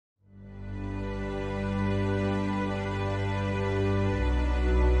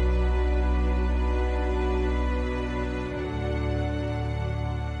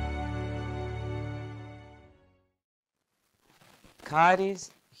Charis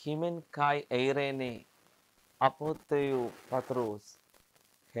himen kai eirene apotheu patros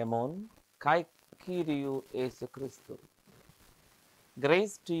hemon kai kyriou Jesu Christou.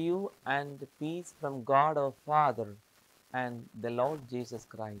 Grace to you and peace from God our Father and the Lord Jesus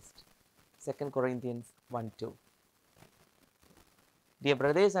Christ. 2 Corinthians 1:2. Dear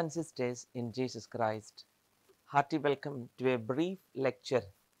brothers and sisters in Jesus Christ, hearty welcome to a brief lecture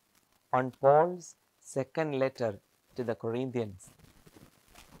on Paul's second letter to the Corinthians.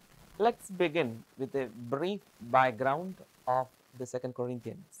 Let's begin with a brief background of the 2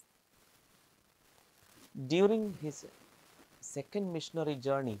 Corinthians. During his second missionary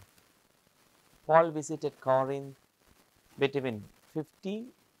journey, Paul visited Corinth between 50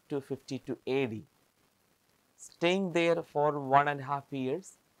 to 52 AD. Staying there for 1.5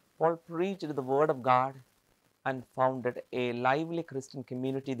 years, Paul preached the word of God and founded a lively Christian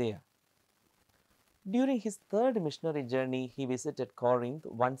community there. During his third missionary journey, he visited Corinth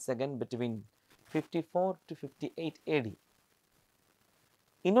once again between 54 to 58 AD.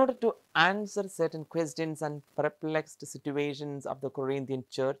 In order to answer certain questions and perplexed situations of the Corinthian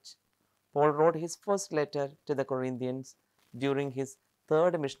church, Paul wrote his first letter to the Corinthians during his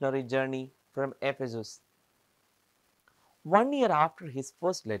third missionary journey from Ephesus. 1 year after his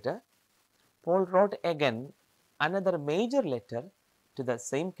first letter, Paul wrote again another major letter to the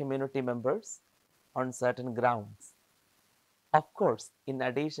same community members on certain grounds. Of course, in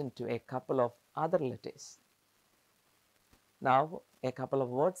addition to a couple of other letters. Now, a couple of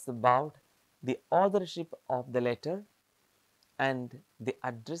words about the authorship of the letter and the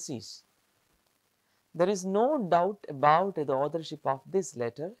addressees. There is no doubt about the authorship of this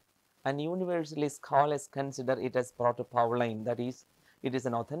letter, and universally scholars consider it as proto-Pauline, that is, it is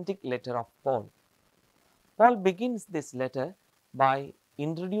an authentic letter of Paul. Paul begins this letter by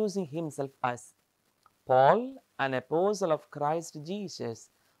introducing himself as Paul, an apostle of Christ Jesus,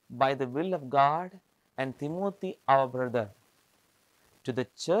 by the will of God, and Timothy, our brother, to the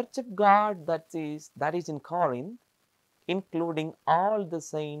church of God that is in Corinth, including all the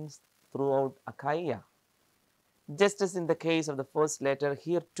saints throughout Achaia. Just as in the case of the first letter,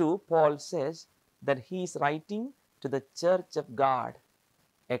 here too Paul says that he is writing to the church of God,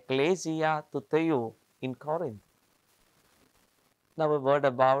 Ecclesia Theou in Corinth. Now a word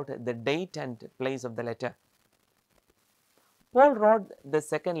about the date and place of the letter. Paul wrote the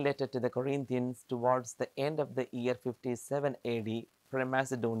second letter to the Corinthians towards the end of the year 57 AD from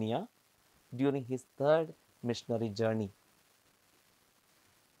Macedonia during his third missionary journey.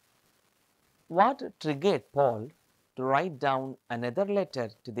 What triggered Paul to write down another letter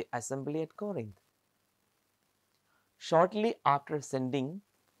to the assembly at Corinth? Shortly after sending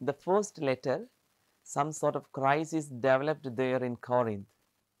the first letter, some sort of crisis developed there in Corinth.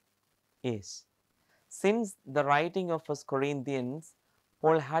 Yes, since the writing of 1 Corinthians,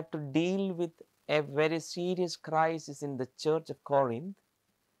 Paul had to deal with a very serious crisis in the church of Corinth,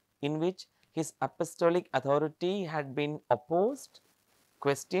 in which his apostolic authority had been opposed,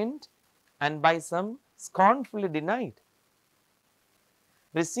 questioned, and by some scornfully denied.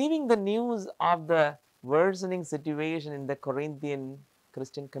 Receiving the news of the worsening situation in the Corinthian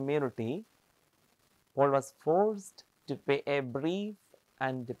Christian community, Paul was forced to pay a brief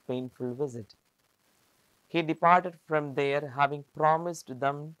and painful visit. He departed from there having promised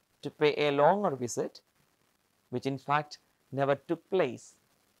them to pay a longer visit, which in fact never took place.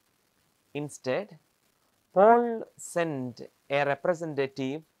 Instead, Paul sent a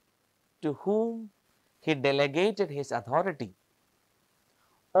representative to whom he delegated his authority.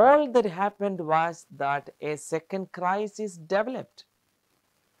 All that happened was that a second crisis developed.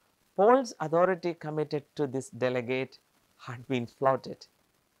 Paul's authority committed to this delegate had been flouted.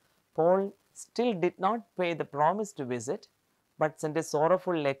 Paul still did not pay the promised visit, but sent a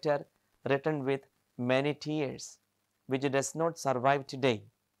sorrowful letter written with many tears, which does not survive today.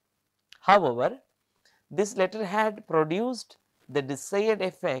 However, this letter had produced the desired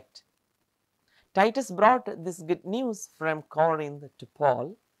effect. Titus brought this good news from Corinth to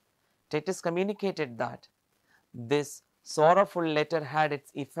Paul. Titus communicated that this sorrowful letter had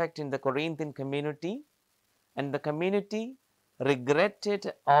its effect in the Corinthian community, and the community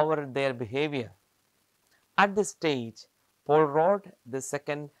regretted over their behavior. At this stage, Paul wrote the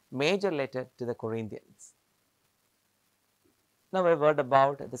second major letter to the Corinthians. Now a word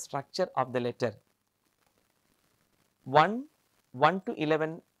about the structure of the letter. 1 to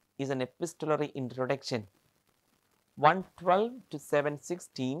 11 is an epistolary introduction. 1:12 to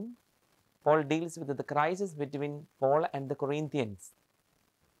 7:16, Paul deals with the crisis between Paul and the Corinthians.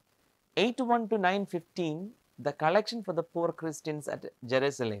 8:1 to 9:15, the collection for the poor Christians at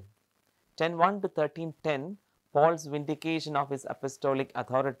Jerusalem. 10:1 to 13:10, Paul's vindication of his apostolic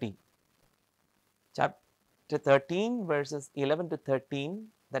authority. Chapter 13, verses 11 to 13,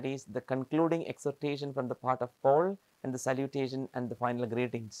 that is the concluding exhortation from the part of Paul, and the salutation and the final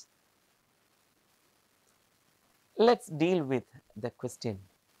greetings. Let's deal with the question.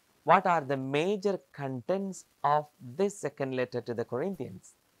 What are the major contents of this second letter to the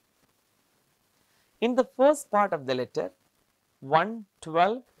Corinthians? In the first part of the letter,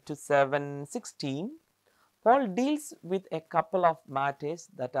 1:12 to 7:16, Paul deals with a couple of matters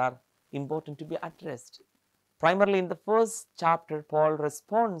that are important to be addressed. Primarily in the first chapter, Paul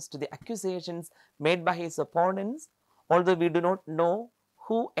responds to the accusations made by his opponents, although we do not know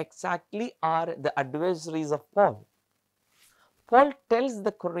who exactly are the adversaries of Paul. Paul tells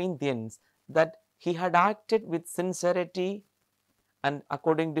the Corinthians that he had acted with sincerity and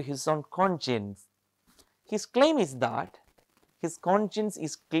according to his own conscience. His claim is that his conscience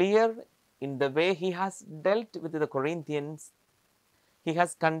is clear in the way he has dealt with the Corinthians. He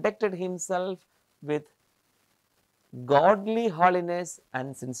has conducted himself with godly holiness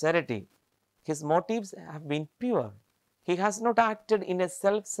and sincerity. His motives have been pure. He has not acted in a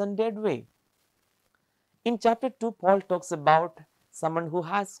self-centered way. In chapter 2, Paul talks about someone who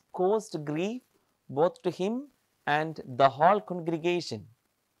has caused grief both to him and the whole congregation.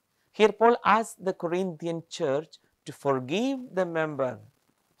 Here Paul asks the Corinthian church to forgive the member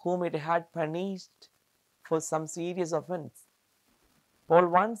whom it had punished for some serious offense. Paul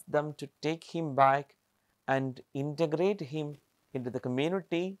wants them to take him back and integrate him into the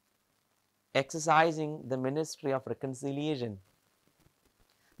community, exercising the ministry of reconciliation.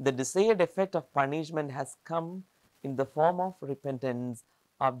 The desired effect of punishment has come in the form of repentance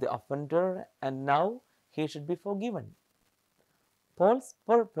of the offender, and now he should be forgiven. Paul's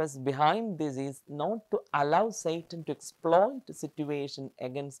purpose behind this is not to allow Satan to exploit the situation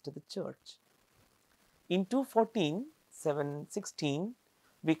against the church. In 2:14, 7:16,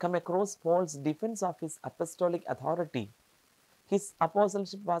 we come across Paul's defense of his apostolic authority. His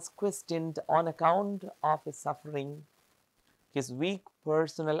apostleship was questioned on account of his suffering, his weak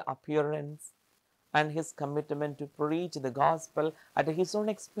personal appearance, and his commitment to preach the gospel at his own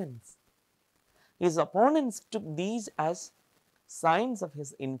expense. His opponents took these as signs of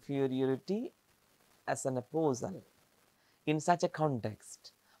his inferiority as an apostle. In such a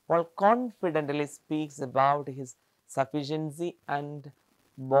context, Paul confidently speaks about his sufficiency and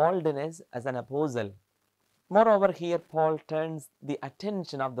boldness as an apostle. Moreover, here Paul turns the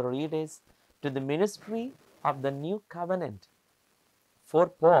attention of the readers to the ministry of the new covenant. For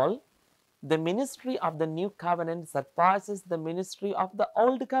Paul, the ministry of the new covenant surpasses the ministry of the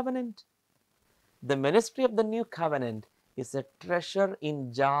old covenant. The ministry of the new covenant is a treasure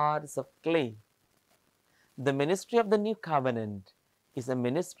in jars of clay. The ministry of the new covenant is a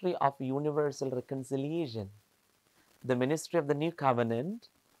ministry of universal reconciliation. The ministry of the new covenant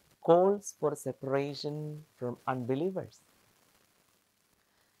calls for separation from unbelievers.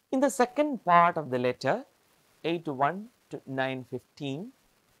 In the second part of the letter, 8:1 to 9:15,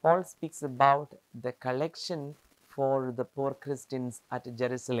 Paul speaks about the collection for the poor Christians at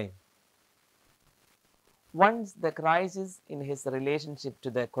Jerusalem. Once the crisis in his relationship to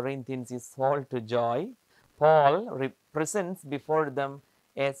the Corinthians is solved to joy, Paul presents before them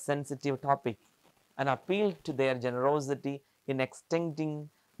a sensitive topic, an appeal to their generosity in extending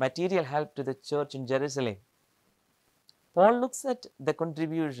material help to the church in Jerusalem. Paul looks at the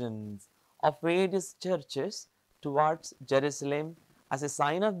contributions of various churches towards Jerusalem as a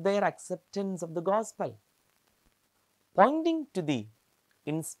sign of their acceptance of the gospel. Pointing to the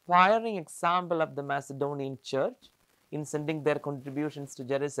inspiring example of the Macedonian church in sending their contributions to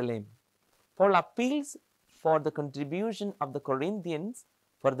Jerusalem, Paul appeals for the contribution of the Corinthians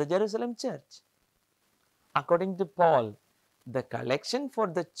for the Jerusalem church. According to Paul, the collection for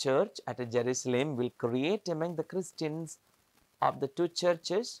the church at Jerusalem will create among the Christians of the two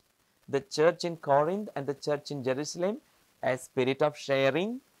churches, the church in Corinth and the church in Jerusalem, a spirit of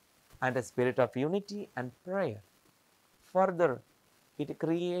sharing and a spirit of unity and prayer. Further, it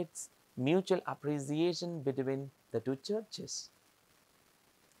creates mutual appreciation between the two churches.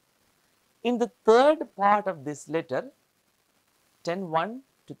 In the third part of this letter, 10:1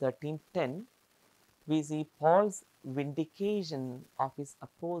 to 13:10, we see Paul's vindication of his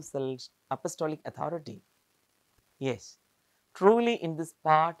apostolic authority. Yes, truly in this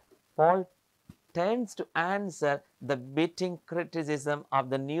part, Paul turns to answer the biting criticism of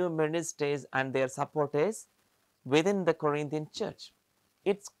the new ministers and their supporters within the Corinthian church.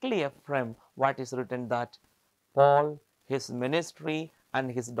 It's clear from what is written that Paul, his ministry,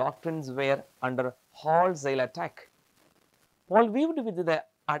 and his doctrines were under wholesale attack. Paul viewed with the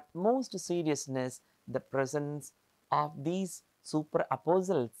utmost seriousness the presence of these super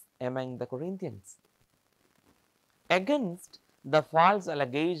apostles among the Corinthians. Against the false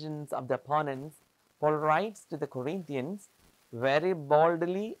allegations of the opponents, Paul writes to the Corinthians very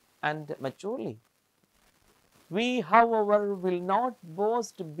boldly and maturely. We, however, will not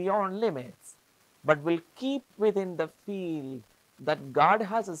boast beyond limits, but will keep within the field that God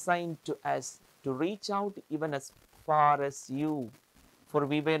has assigned to us to reach out even as far as you. For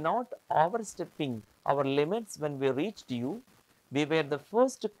we were not overstepping our limits when we reached you. We were the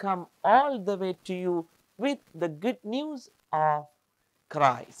first to come all the way to you with the good news of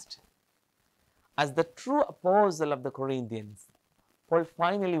Christ. As the true apostle of the Corinthians, Paul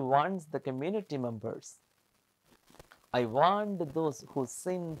finally warns the community members. I warned those who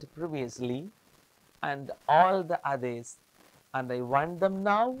sinned previously and all the others, and I warn them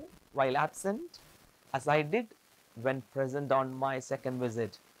now while absent, as I did when present on my second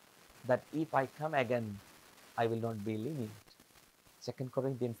visit, that if I come again, I will not be lenient. 2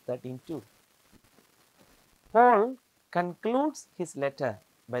 Corinthians 13:2. Paul concludes his letter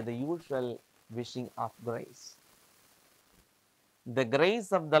by the usual wishing of grace. The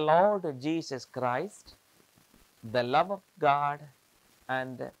grace of the Lord Jesus Christ, the love of God,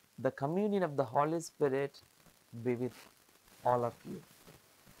 and the communion of the Holy Spirit be with all of you.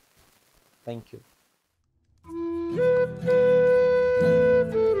 Thank you.